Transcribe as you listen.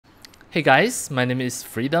Hey guys, my name is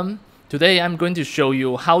Freedom. Today I'm going to show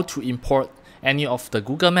you how to import any of the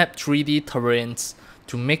Google Map 3D terrains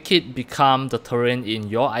to make it become the terrain in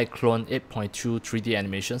your iClone 8.2 3D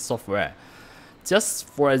animation software. Just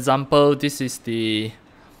for example, this is the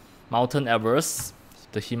Mountain Everest,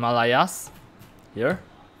 the Himalayas here.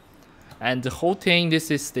 And the whole thing,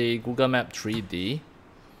 this is the Google Map 3D.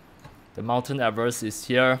 The Mountain Everest is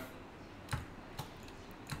here.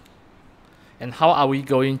 And how are we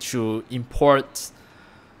going to import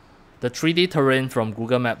the 3D terrain from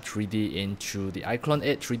Google Map 3D into the iClone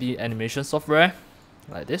 8 3D animation software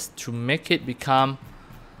like this to make it become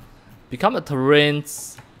a terrain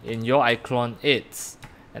in your iClone 8,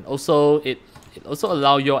 and also it also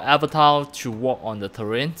allow your avatar to walk on the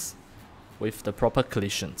terrains with the proper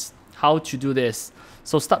collisions. How to do this?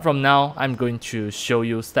 So start from now, I'm going to show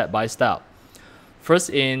you step by step.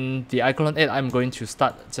 First, in the iClone 8, I'm going to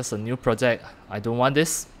start just a new project. I don't want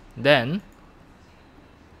this. Then,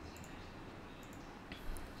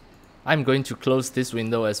 I'm going to close this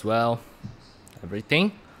window as well.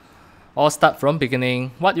 Everything. Or start from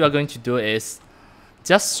beginning. What you are going to do is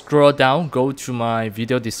just scroll down, go to my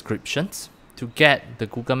video descriptions to get the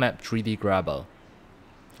Google Map 3D grabber.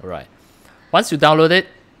 Alright. Once you download it,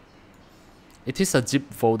 it is a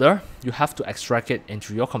zip folder. You have to extract it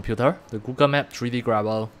into your computer, the Google Map 3D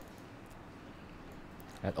grabber,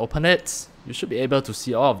 and open it. You should be able to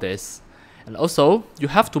see all of this. And also, you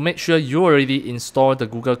have to make sure you already install the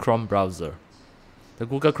Google Chrome browser. The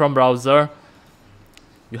Google Chrome browser,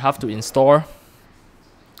 you have to install.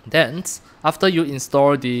 Then, after you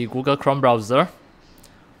install the Google Chrome browser,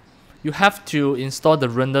 you have to install the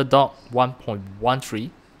RenderDoc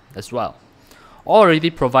 1.13 as well.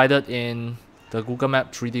 Already provided in the Google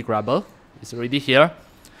Map 3D grabber. It's already here.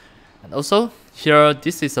 And also here,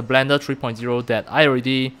 this is a Blender 3.0 that I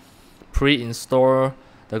already pre-installed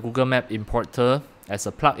the Google Map importer as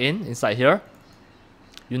a plugin inside here.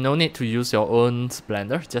 You no need to use your own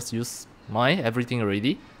Blender, just use everything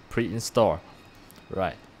already pre-installed.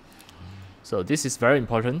 Right. So this is very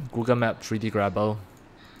important, Google Map 3D grabber.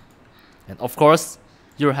 And of course,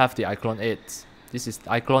 you have the iClone 8. This is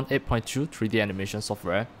iClone 8.2 3D animation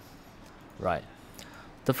software. Right.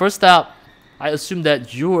 The first step, I assume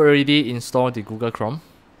that you already installed the Google Chrome.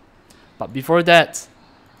 But before that,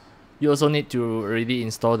 you also need to already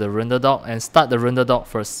install the RenderDoc and start the RenderDoc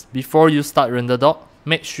first. Before you start RenderDoc,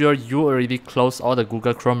 make sure you already close all the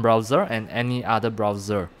Google Chrome browser and any other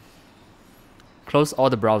browser. Close all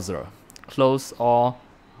the browser. Close all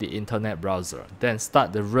the internet browser. Then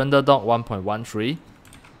start the RenderDoc 1.13.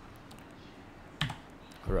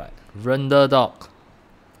 Alright, RenderDoc.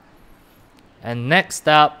 And next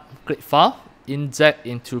step, click File, inject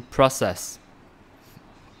into Process.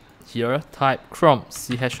 Here, type Chrome,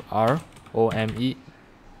 CHROME.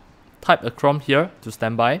 Type a Chrome here to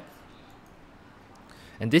standby.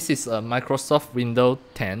 And this is a Microsoft Windows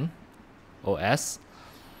 10 OS.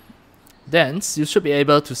 Then you should be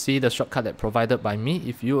able to see the shortcut that provided by me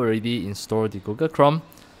if you already installed the Google Chrome.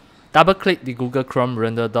 Double click the Google Chrome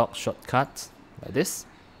RenderDoc shortcut like this.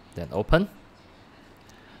 Then open.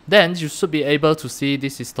 Then you should be able to see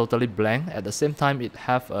this is totally blank. At the same time, it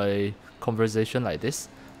have a conversation like this.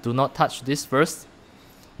 Do not touch this first.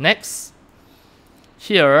 Next,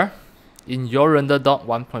 here in your RenderDoc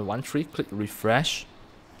 1.13, click refresh.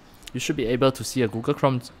 You should be able to see a Google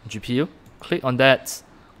Chrome GPU. Click on that.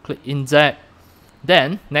 Click inject.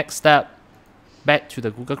 Then next step, back to the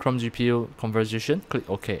Google Chrome GPU conversation. Click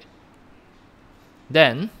OK.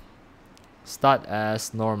 Then start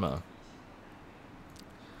as normal.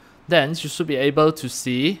 Then you should be able to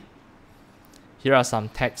see here are some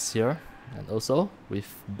text here and also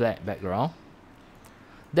with black background.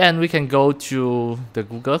 Then we can go to the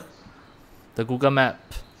Google Map.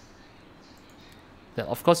 Then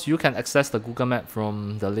of course you can access the Google Map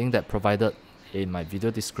from the link that provided in my video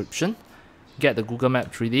description. Get the Google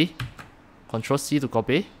Map 3D, Ctrl C to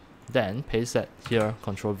copy, then paste that here,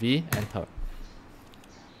 Ctrl V, enter.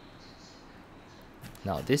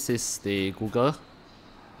 Now this is the Google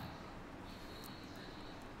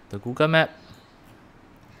Map.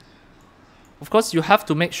 Of course, you have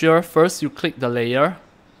to make sure first you click the layer.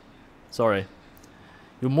 Sorry.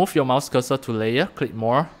 You move your mouse cursor to layer, click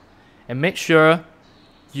more, and make sure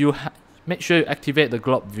you activate the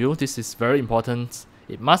globe view. This is very important.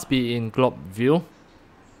 It must be in globe view.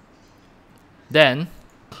 Then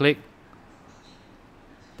click.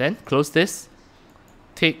 Then close this.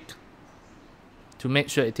 Tick to make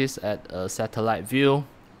sure it is at a satellite view.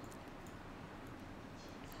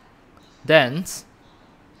 Then,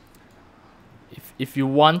 if you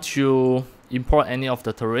want to import any of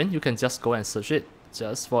the terrain, you can just go and search it.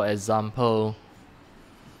 Just for example,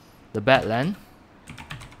 the Badland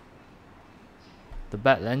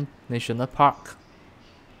National Park.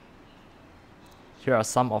 Here are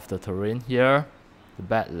some of the terrain here, the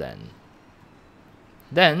Badland.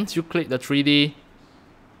 Then you click the 3D.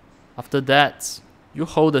 After that, you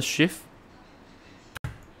hold the shift.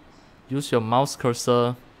 Use your mouse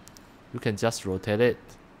cursor. You can just rotate it.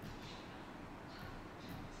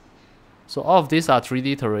 So all of these are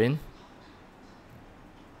 3D terrain.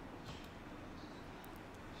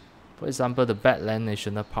 For example, the Badland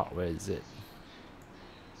National Park, where is it?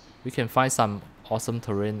 We can find some awesome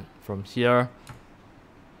terrain from here.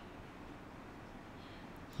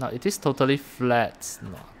 Now it is totally flat.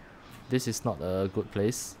 No, this is not a good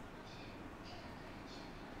place.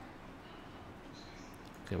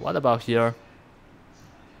 Okay, what about here?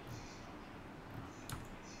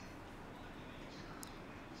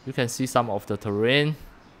 You can see some of the terrain.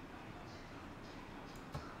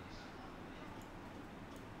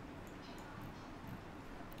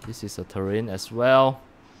 This is a terrain as well.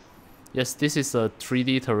 Yes, this is a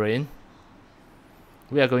 3D terrain.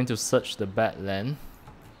 We are going to search the Badland.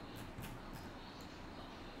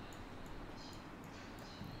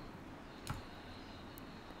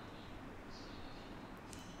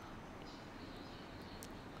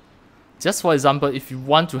 Just for example, if you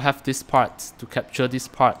want to have this part, to capture this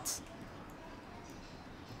part,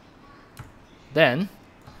 then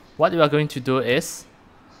what you are going to do is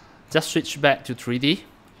just switch back to 3D,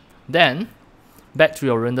 then back to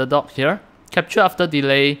your render dock here, capture after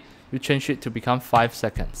delay, you change it to become 5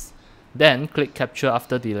 seconds. Then click capture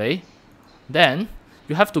after delay. Then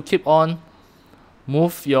you have to keep on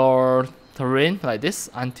move your terrain like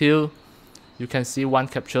this until you can see one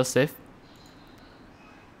capture save.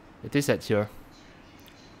 It is at here.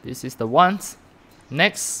 This is the one.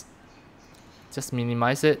 Next, just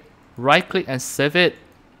minimize it. Right click and save it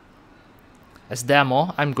as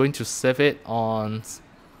demo. I'm going to save it on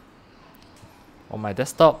my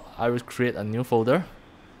desktop. I will create a new folder.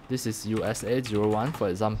 This is USA01 for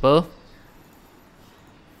example.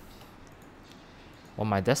 On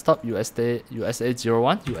my desktop,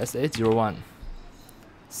 USA01.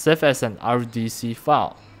 Save as an RDC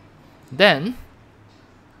file. Then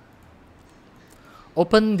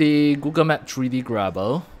open the Google Map 3D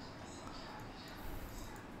Grabber.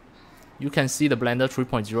 You can see the Blender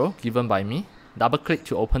 3.0 given by me. Double click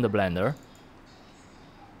to open the Blender.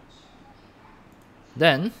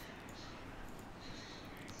 Then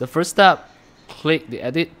the first step, click the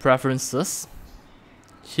Edit Preferences.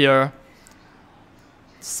 Here,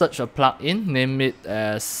 search a plugin, name it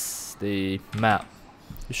as the map.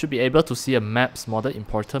 You should be able to see a maps model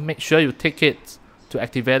importer. Make sure you take it to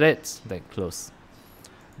activate it, then close.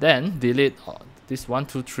 Then delete this 1,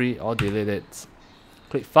 2, 3 or delete it.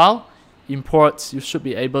 Click File, Import. You should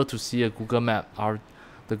be able to see a Google Map,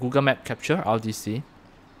 the Google Map Capture RDC.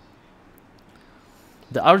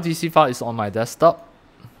 The RDC file is on my desktop,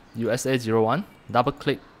 USA01. Double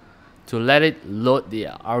click to let it load the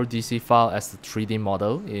RDC file as the 3D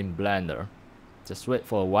model in Blender. Just wait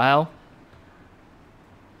for a while.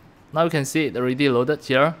 Now you can see it already loaded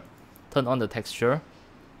here. Turn on the texture.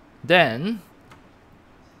 Then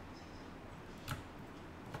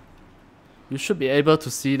you should be able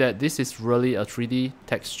to see that this is really a 3D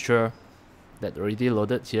texture that already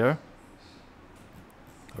loaded here.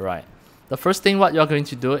 Alright. The first thing what you're going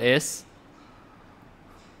to do is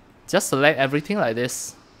just select everything like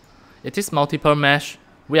this. It is multiple mesh.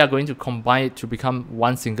 We are going to combine it to become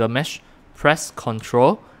one single mesh. Press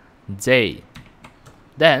Ctrl J.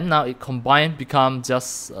 Then now it combined become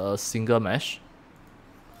just a single mesh.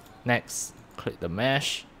 Next, click the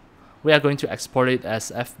mesh. We are going to export it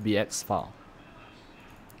as FBX file.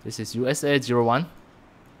 This is USA01.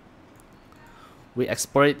 We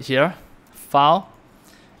export it here. File,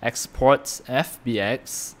 export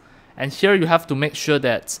FBX. And here you have to make sure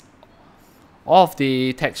that all of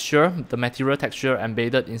the texture, the material texture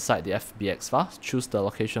embedded inside the FBX file. Choose the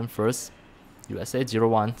location first,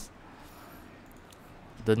 USA01.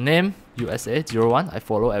 The name, USA01, I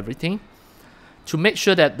follow everything. To make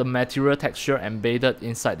sure that the material texture embedded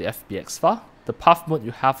inside the FBX file, the path mode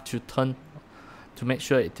you have to turn to make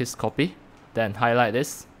sure it is copy. Then highlight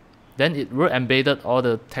this. Then it will embed all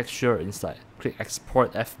the texture inside. Click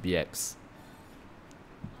Export FBX.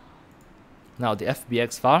 Now the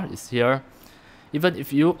FBX file is here. Even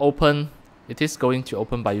if you open, it is going to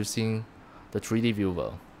open by using the 3D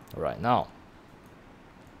viewer. Alright, now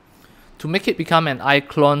to make it become an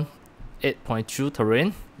iClone 8.2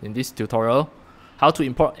 terrain in this tutorial, how to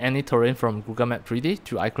import any terrain from Google Map 3D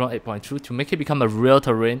to iClone 8.2 to make it become a real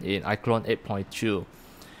terrain in iClone 8.2.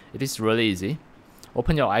 It is really easy.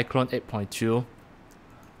 Open your iClone 8.2.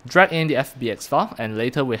 Drag in the FBX file, and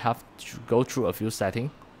later we have to go through a few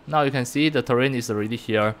settings. Now you can see the terrain is already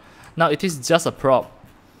here. Now it is just a prop.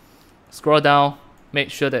 Scroll down, make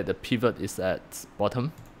sure that the pivot is at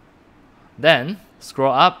bottom. Then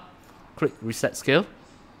scroll up, click reset scale,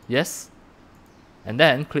 yes, and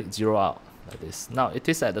then click 0 out like this. Now it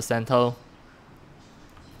is at the center.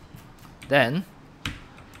 Then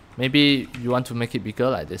maybe you want to make it bigger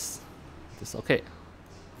like this. It's okay.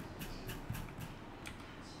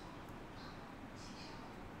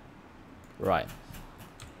 Right.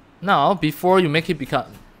 Now before you make it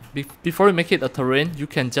a terrain, you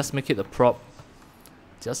can just make it a prop.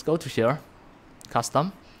 Just go to here,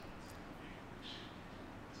 custom.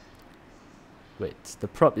 Wait, the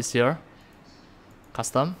prop is here.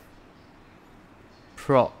 Custom.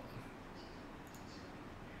 Prop.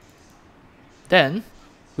 Then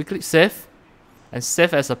we click save and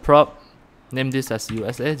save as a prop. Name this as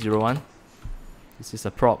USA01. This is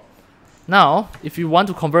a prop. Now, if you want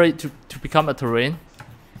to convert it to become a terrain,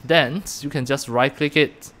 then you can just right click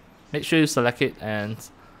it. Make sure you select it and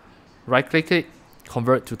right click it,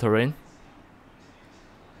 convert to terrain.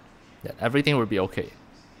 Then everything will be okay.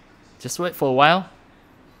 Just wait for a while.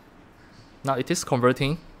 Now it is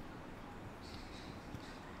converting.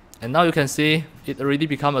 And now you can see it already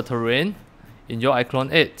become a terrain in your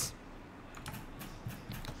iClone 8.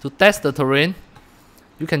 To test the terrain,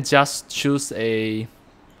 you can just choose an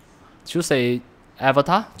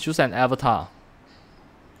avatar.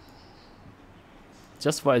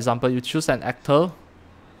 Just for example, you choose an actor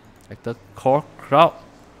core crowd.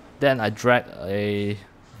 Then I drag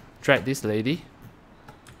this lady.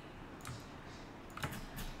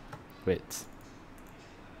 Wait.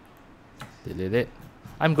 Delete it.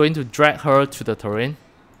 I'm going to drag her to the terrain.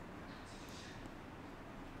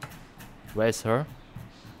 Where is her?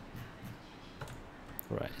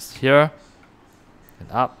 Right, it's here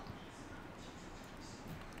and up.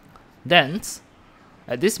 Then,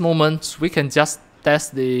 at this moment, we can just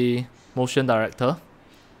test the motion director,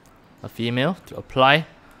 a female, to apply,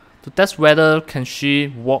 to test whether can she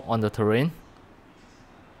walk on the terrain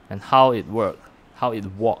and how it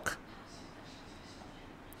walk.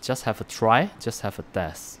 Just have a try, just have a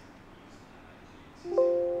test.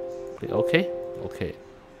 Click OK, OK.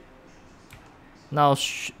 Now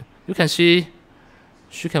you can see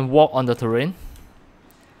she can walk on the terrain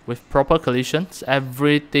with proper collisions.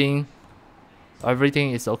 Everything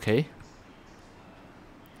is okay.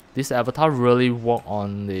 This avatar really walk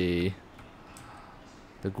on the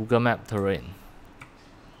Google Map terrain.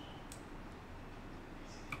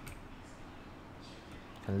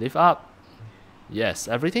 Can lift up. Yes,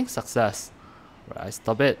 everything success. Right, I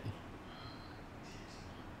stop it.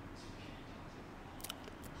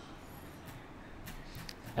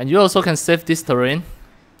 And you also can save this terrain.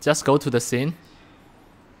 Just go to the scene.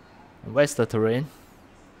 And where's the terrain?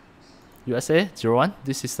 USA01.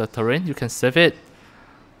 This is the terrain. You can save it.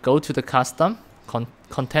 Go to the custom,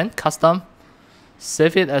 content, custom.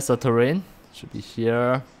 Save it as a terrain. Should be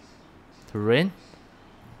here. Terrain.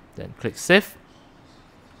 Then click save.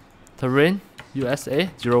 Terrain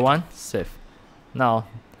USA01 save. Now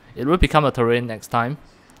it will become a terrain next time.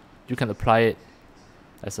 You can apply it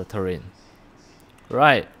as a terrain.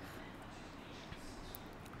 Right.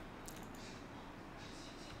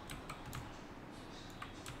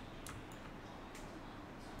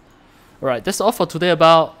 Alright, that's all for today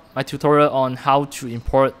about my tutorial on how to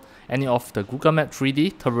import any of the Google Map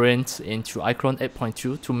 3D terrains into iClone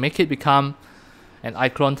 8.2 to make it become an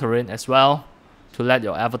iClone terrain as well, to let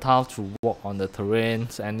your avatar to walk on the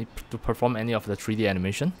terrains and to perform any of the 3D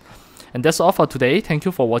animation. And that's all for today. Thank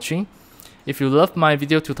you for watching. If you love my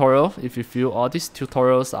video tutorial, if you feel all these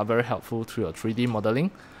tutorials are very helpful to your 3D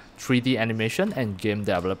modeling, 3D animation and game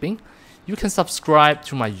developing, you can subscribe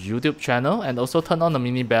to my YouTube channel and also turn on the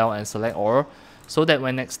mini bell and select all, so that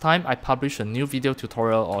when next time I publish a new video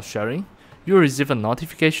tutorial or sharing, you'll receive a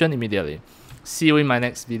notification immediately. See you in my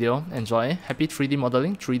next video. Enjoy. Happy 3D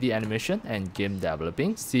modeling, 3D animation and game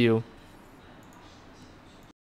developing. See you.